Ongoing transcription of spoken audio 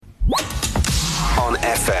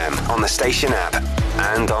FM on the station app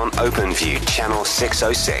and on OpenView channel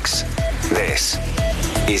 606. This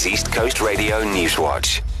is East Coast Radio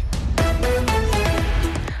Newswatch.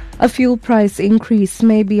 A fuel price increase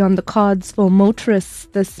may be on the cards for motorists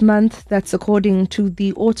this month. That's according to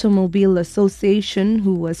the Automobile Association,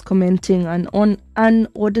 who was commenting on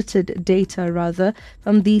unaudited data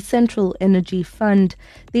from the Central Energy Fund.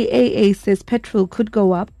 The AA says petrol could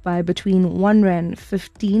go up by between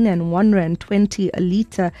R1.15 and R1.20 a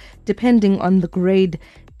litre, depending on the grade.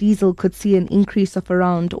 Diesel could see an increase of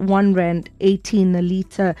around R1.18 a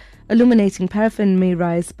litre. Illuminating paraffin may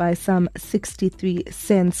rise by some 63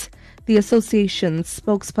 cents. The association's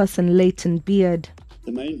spokesperson Leighton Beard.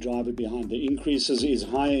 The main driver behind the increases is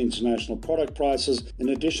higher international product prices, in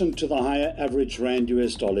addition to the higher average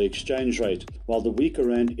Rand-US dollar exchange rate. While the weaker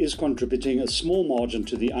Rand is contributing a small margin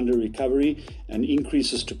to the under-recovery and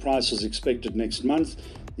increases to prices expected next month,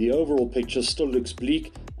 the overall picture still looks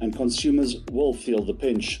bleak and consumers will feel the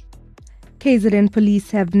pinch. KZN police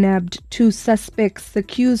have nabbed 2 suspects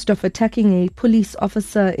accused of attacking a police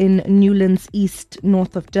officer in Newlands East,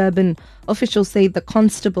 north of Durban. Officials say the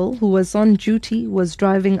constable, who was on duty, was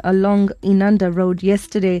driving along Inanda Road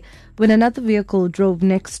yesterday when another vehicle drove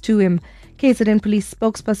next to him. KZN police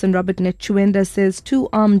spokesperson Robert Nechuenda says 2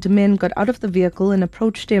 armed men got out of the vehicle and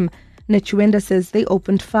approached him. Nechuenda says they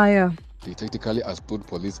opened fire. The tactically astute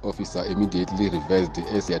police officer immediately reversed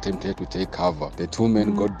as he attempted to take cover. The 2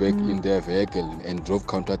 men got back in their vehicle and drove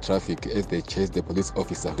counter traffic as they chased the police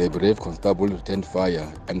officer. The brave constable returned fire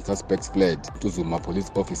and suspects fled. Tuzuma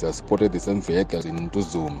police officers spotted the same vehicle in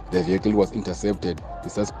Tuzuma. The vehicle was intercepted. The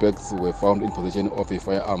suspects were found in possession of a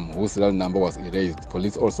firearm whose serial number was erased.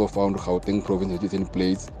 Police also found Gauteng province registration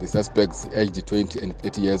plates. The suspects, aged 20 and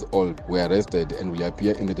 30 years old, were arrested and will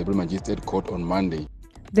appear in the Durban Magistrate Court on Monday.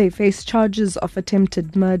 They face charges of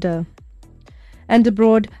attempted murder. And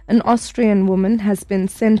abroad, an Austrian woman has been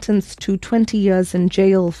sentenced to 20 years in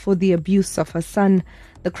jail for the abuse of her son.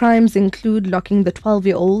 The crimes include locking the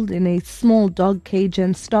 12-year-old in a small dog cage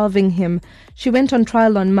and starving him. She went on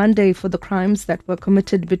trial on Monday for the crimes that were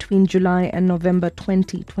committed between July and November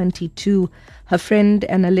 2022. Her friend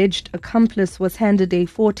and alleged accomplice was handed a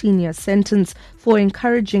 14-year sentence for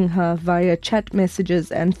encouraging her via chat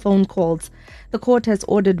messages and phone calls. The court has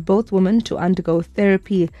ordered both women to undergo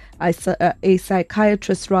therapy. A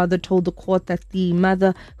psychiatrist told the court that the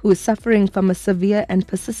mother, who is suffering from a severe and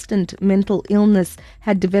persistent mental illness,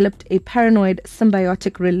 had developed a paranoid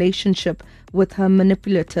symbiotic relationship with her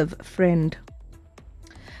manipulative friend.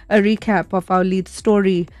 A recap of our lead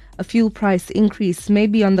story: a fuel price increase may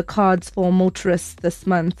be on the cards for motorists this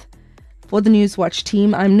month. For the Newswatch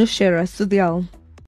team, I'm Nushera Sudyal.